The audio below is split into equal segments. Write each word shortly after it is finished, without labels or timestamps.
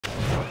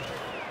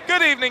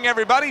Good evening,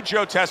 everybody.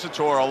 Joe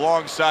Tessitore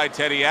alongside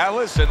Teddy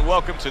Atlas, and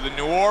welcome to the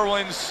New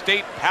Orleans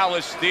State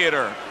Palace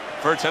Theater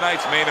for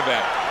tonight's main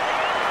event.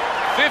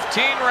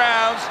 15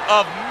 rounds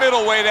of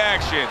middleweight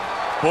action.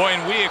 Boy,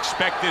 and we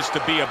expect this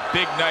to be a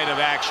big night of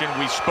action.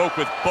 We spoke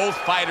with both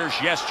fighters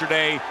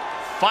yesterday.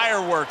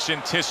 Fireworks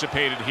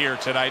anticipated here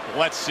tonight.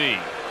 Let's see.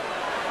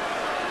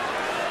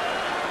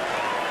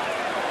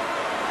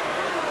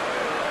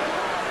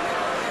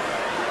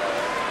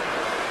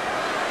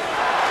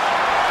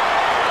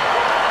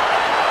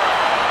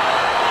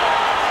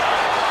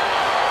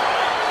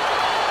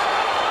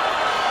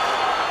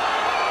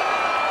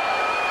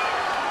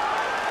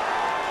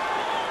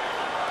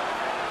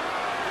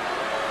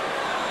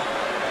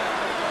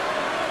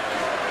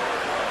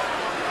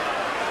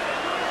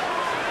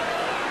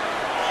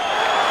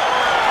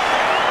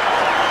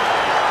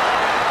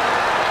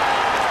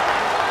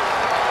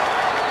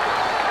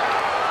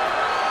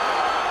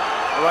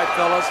 All right,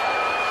 fellas,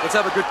 let's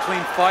have a good,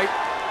 clean fight.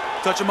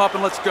 Touch them up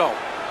and let's go. I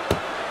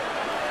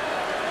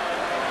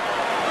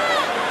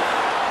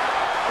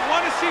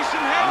want to see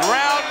some head.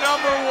 Round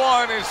number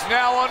one is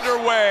now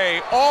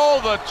underway.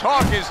 All the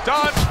talk is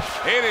done.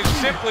 It is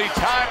simply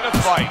time to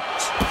fight.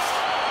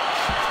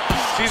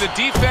 See, the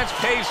defense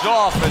pays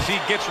off as he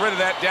gets rid of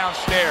that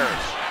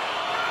downstairs.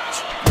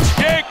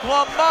 Jake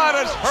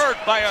LaMotta's hurt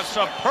by a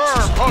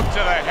superb hook to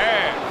the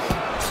head.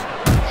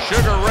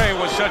 Sugar Ray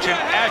was such an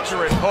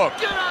accurate hook.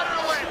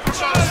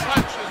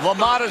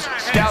 LaMotta's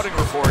scouting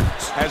report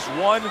has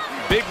one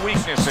big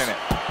weakness in it,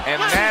 and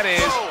that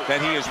is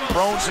that he is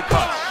prone to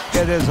cuts.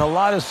 Yeah, there's a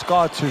lot of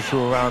scar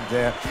tissue around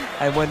there,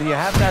 and when you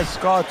have that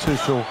scar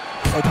tissue,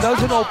 it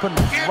doesn't open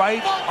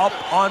right up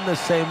on the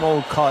same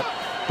old cut,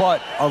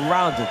 but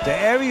around it. The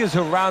areas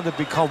around it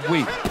become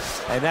weak,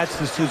 and that's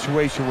the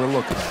situation we're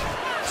looking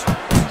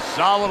at.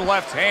 Solid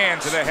left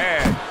hand to the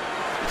head.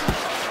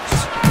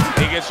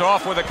 He gets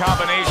off with a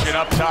combination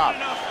up top.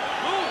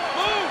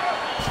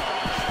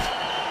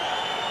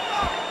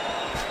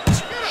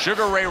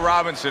 Sugar Ray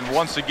Robinson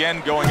once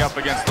again going up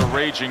against the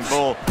Raging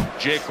Bull,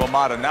 Jake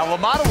LaMotta. Now,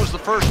 LaMotta was the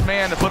first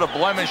man to put a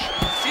blemish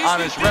on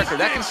his record.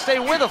 That can stay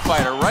with a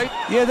fighter, right?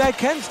 Yeah, that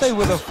can stay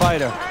with a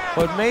fighter,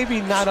 but maybe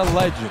not a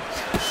legend.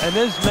 And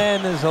this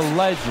man is a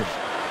legend,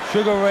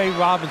 Sugar Ray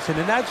Robinson,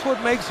 and that's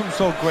what makes him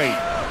so great.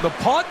 The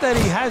part that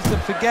he has to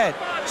forget,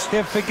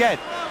 he'll forget.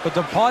 But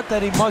the part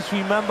that he must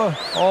remember,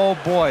 oh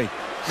boy.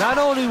 Not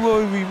only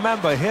will he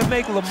remember, he'll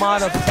make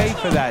LaMotta pay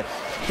for that.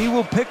 He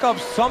will pick up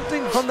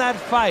something from that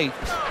fight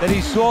that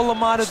he saw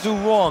LaMotta do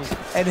wrong,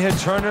 and he'll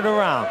turn it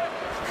around.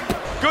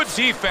 Good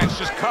defense,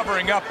 just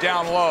covering up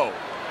down low.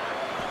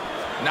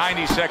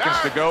 90 seconds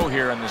to go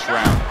here in this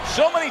round.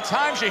 So many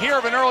times you hear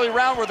of an early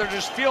round where they're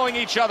just feeling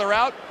each other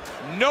out.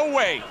 No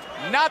way.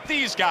 Not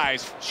these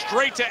guys.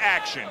 Straight to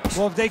action.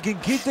 Well, if they can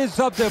keep this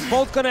up, they're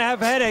both going to have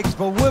headaches,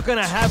 but we're going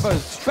to have a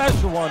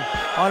special one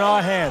on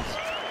our hands.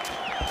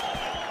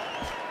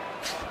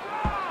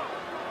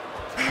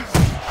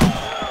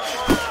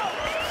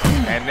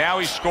 And now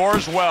he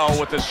scores well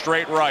with the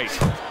straight right.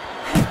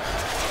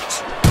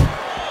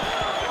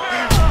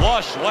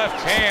 Flush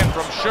left hand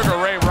from Sugar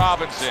Ray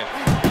Robinson.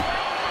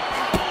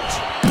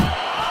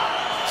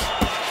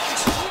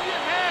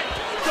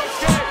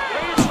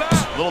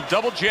 Little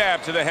double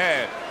jab to the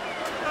head.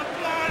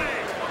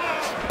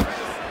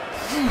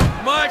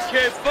 Come on,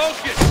 kid,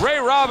 focus. Ray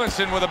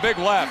Robinson with a big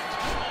left.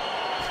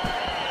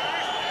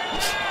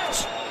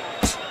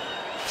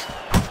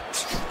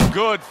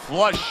 Good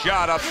flush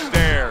shot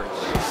upstairs.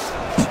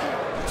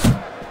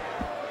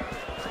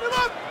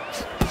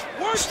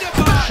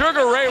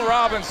 Sugar Ray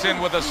Robinson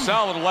with a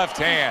solid left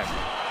hand.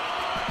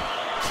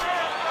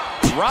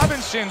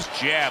 Robinson's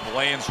jab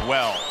lands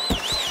well.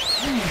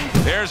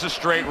 There's a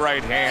straight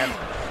right hand.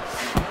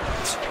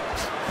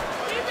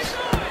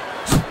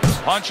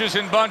 Punches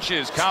and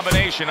bunches,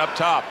 combination up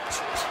top.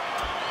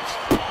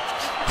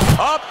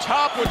 Up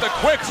top with the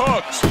quick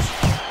hook.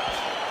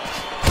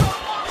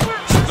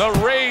 The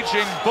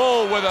Raging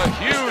Bull with a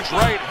huge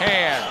right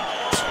hand.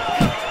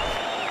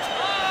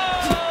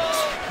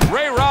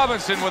 Ray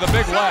Robinson with a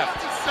big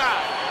left.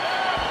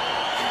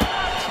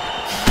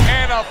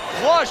 And a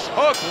flush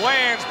hook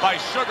lands by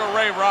Sugar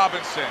Ray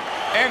Robinson.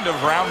 End of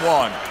round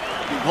one.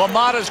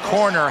 LaMotta's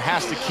corner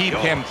has to keep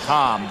him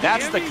calm.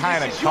 That's the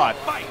kind of cut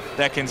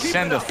that can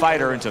send a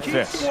fighter into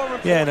fits.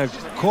 Yeah, and a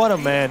corner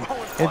man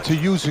into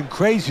using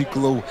crazy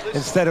glue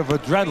instead of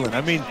adrenaline.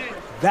 I mean,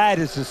 that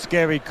is a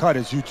scary cut,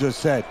 as you just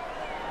said.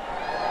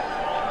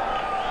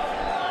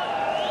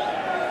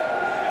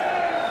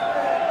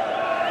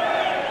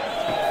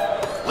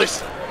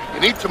 Listen, you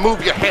need to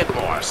move your head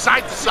more,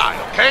 side to side,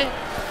 okay?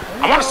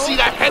 I want to see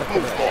that head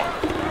move more.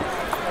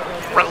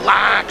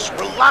 Relax,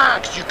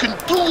 relax. You can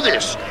do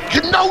this.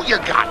 You know you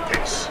got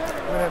this.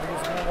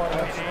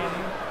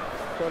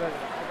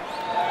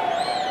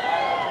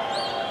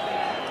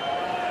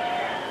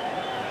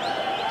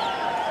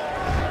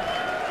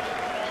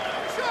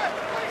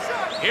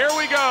 Here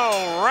we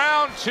go.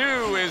 Round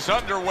two is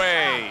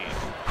underway.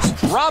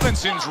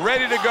 Robinson's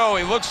ready to go.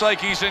 He looks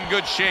like he's in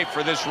good shape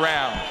for this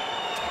round.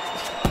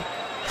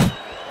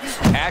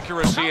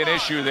 Accuracy an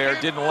issue there.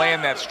 Didn't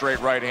land that straight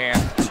right hand.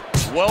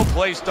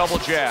 Well-placed double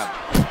jab.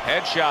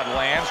 Headshot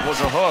lands, was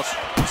a hook.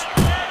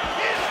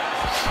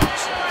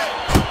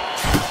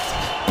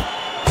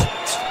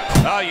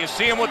 Oh, you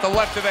see him with the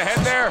left of the head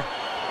there?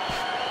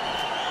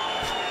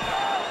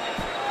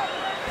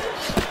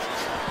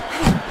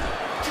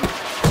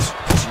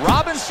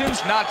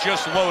 Robinson's not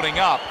just loading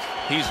up.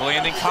 He's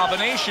landing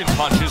combination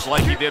punches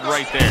like he did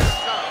right there.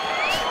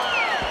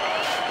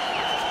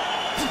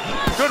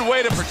 Good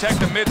way to protect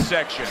the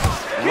midsection.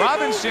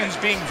 Robinson's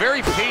being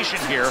very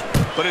patient here,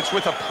 but it's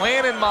with a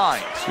plan in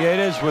mind. Yeah, it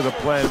is with a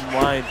plan in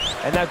mind,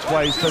 and that's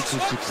why he's such a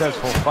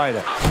successful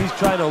fighter. He's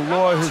trying to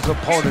lure his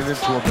opponent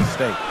into a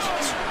mistake.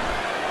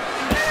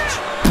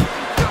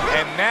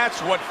 And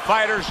that's what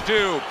fighters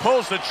do.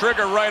 Pulls the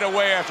trigger right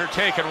away after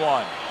taking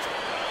one.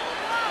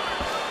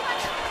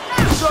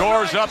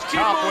 Scores up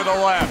top with a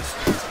left.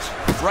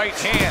 Right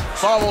hand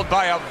followed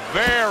by a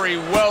very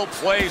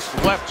well-placed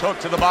left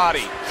hook to the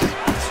body.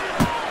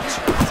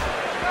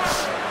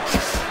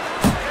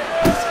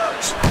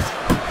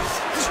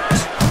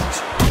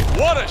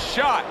 What a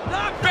shot.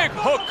 Big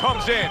hook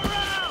comes in.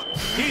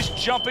 He's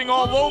jumping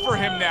all over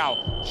him now.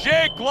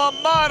 Jake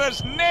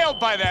LaMotta's nailed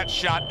by that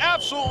shot.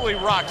 Absolutely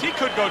rocked. He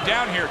could go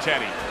down here,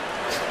 Teddy.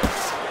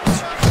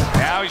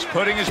 Now he's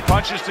putting his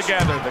punches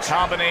together. The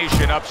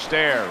combination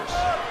upstairs.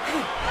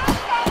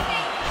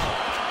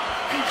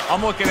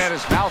 I'm looking at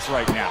his mouth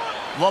right now.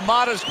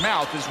 LaMotta's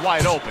mouth is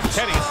wide open.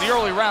 Teddy, it's the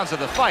early rounds of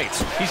the fight.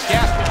 He's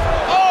gasping.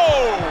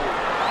 Oh!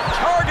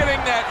 Targeting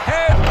that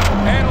head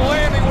and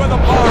landing with a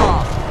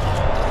bomb.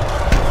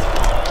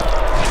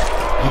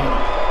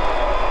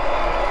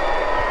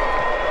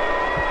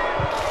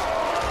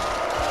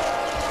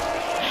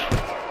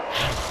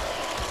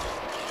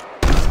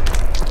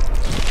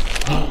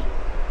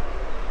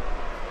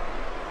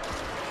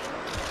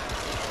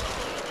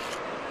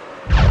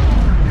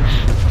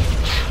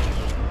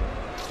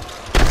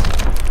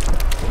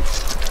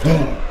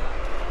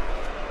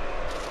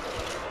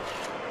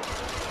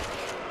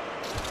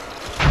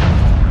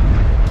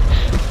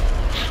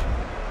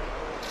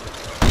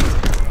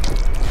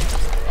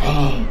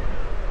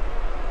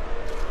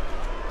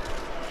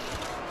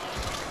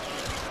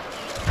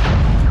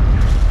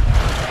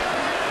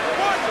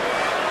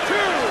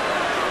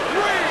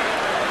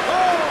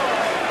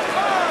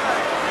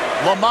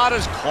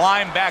 LaMotta's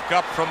climb back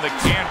up from the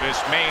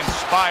canvas may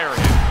inspire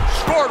him.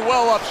 Scored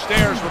well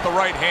upstairs with the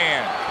right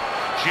hand.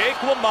 Jake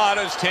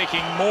LaMotta's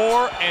taking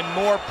more and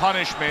more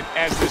punishment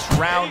as this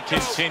round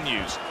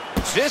continues.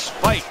 This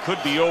fight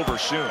could be over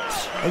soon.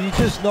 And you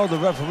just know the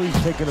referee's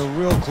taking a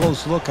real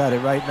close look at it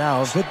right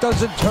now. If it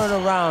doesn't turn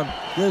around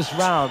this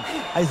round,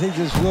 I think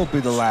this will be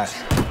the last.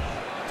 Look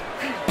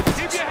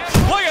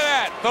at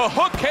that. The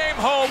hook came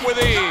home with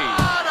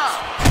ease.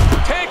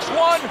 Takes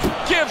one,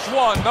 gives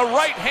one. The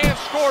right hand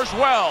scores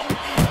well.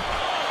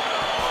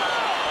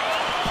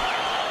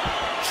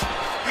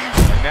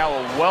 And now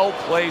a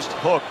well-placed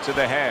hook to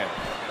the head.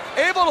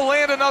 Able to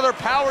land another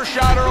power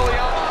shot early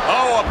on.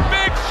 Oh, a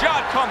big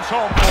shot comes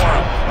home for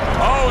him.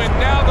 Oh, and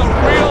now the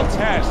real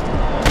test.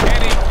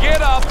 Can he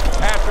get up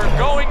after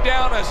going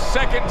down a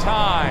second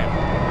time?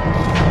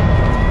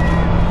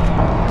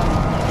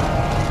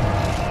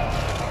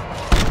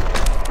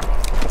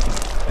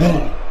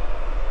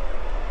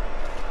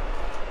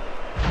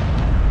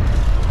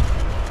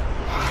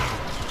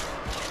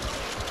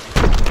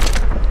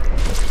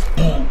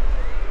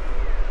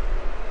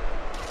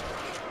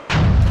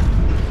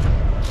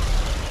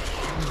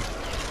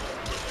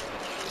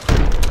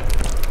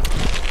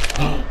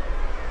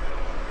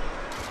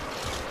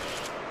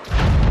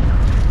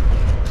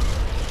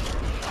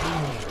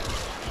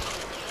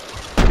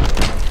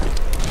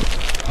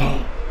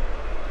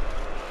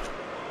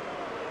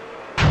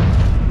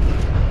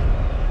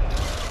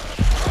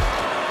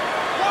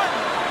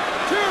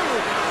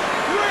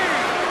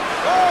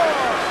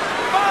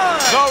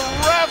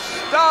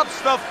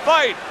 The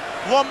fight.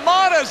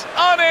 LaMotta's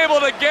unable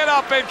to get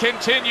up and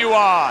continue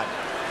on.